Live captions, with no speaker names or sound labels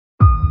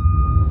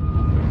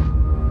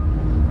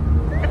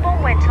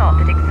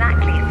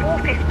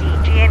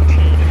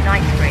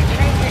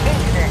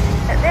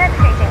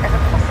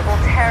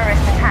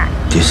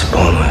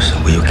dishonest,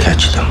 will you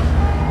catch them?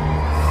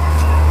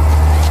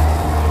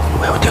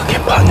 Will they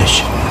get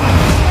punished?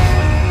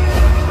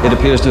 It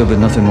appears to have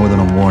been nothing more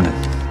than a warning.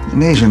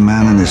 An Asian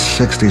man in his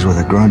 60s with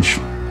a grudge.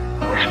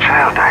 His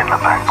child died in the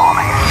bank for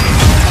me.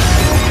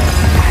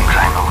 He thinks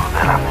I know the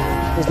villain.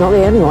 He's not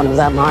the only one of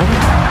that mind.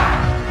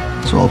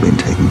 It's all been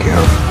taken care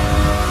of.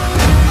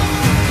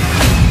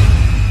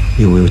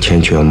 You will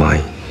change your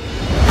mind.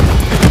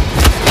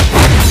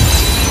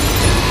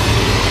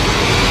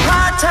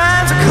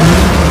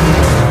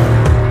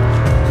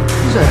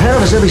 He's ahead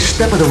of us every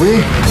step of the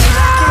way.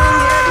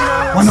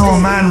 One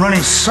old man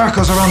running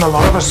circles around the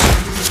lot of us.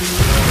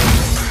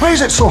 Why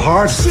is it so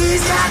hard?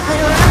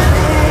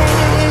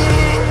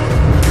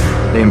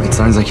 Liam, it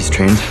sounds like he's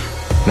trained.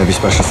 Maybe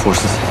special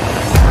forces.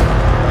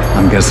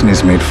 I'm guessing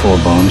he's made 4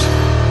 bombs.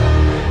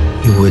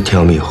 You will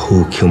tell me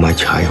who killed my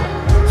child.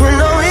 You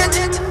know it,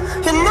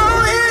 you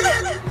know it.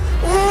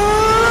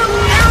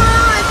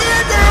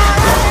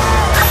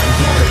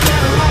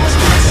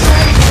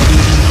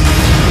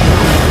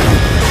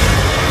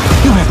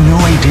 You have no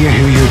idea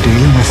who you're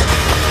dealing with.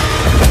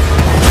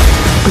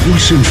 But you'll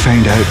soon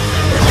find out.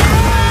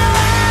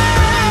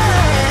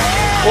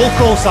 All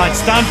call signs,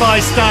 stand by,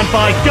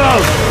 go!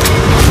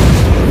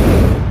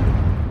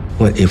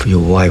 What if your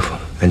wife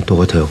and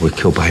daughter were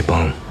killed by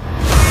bomb?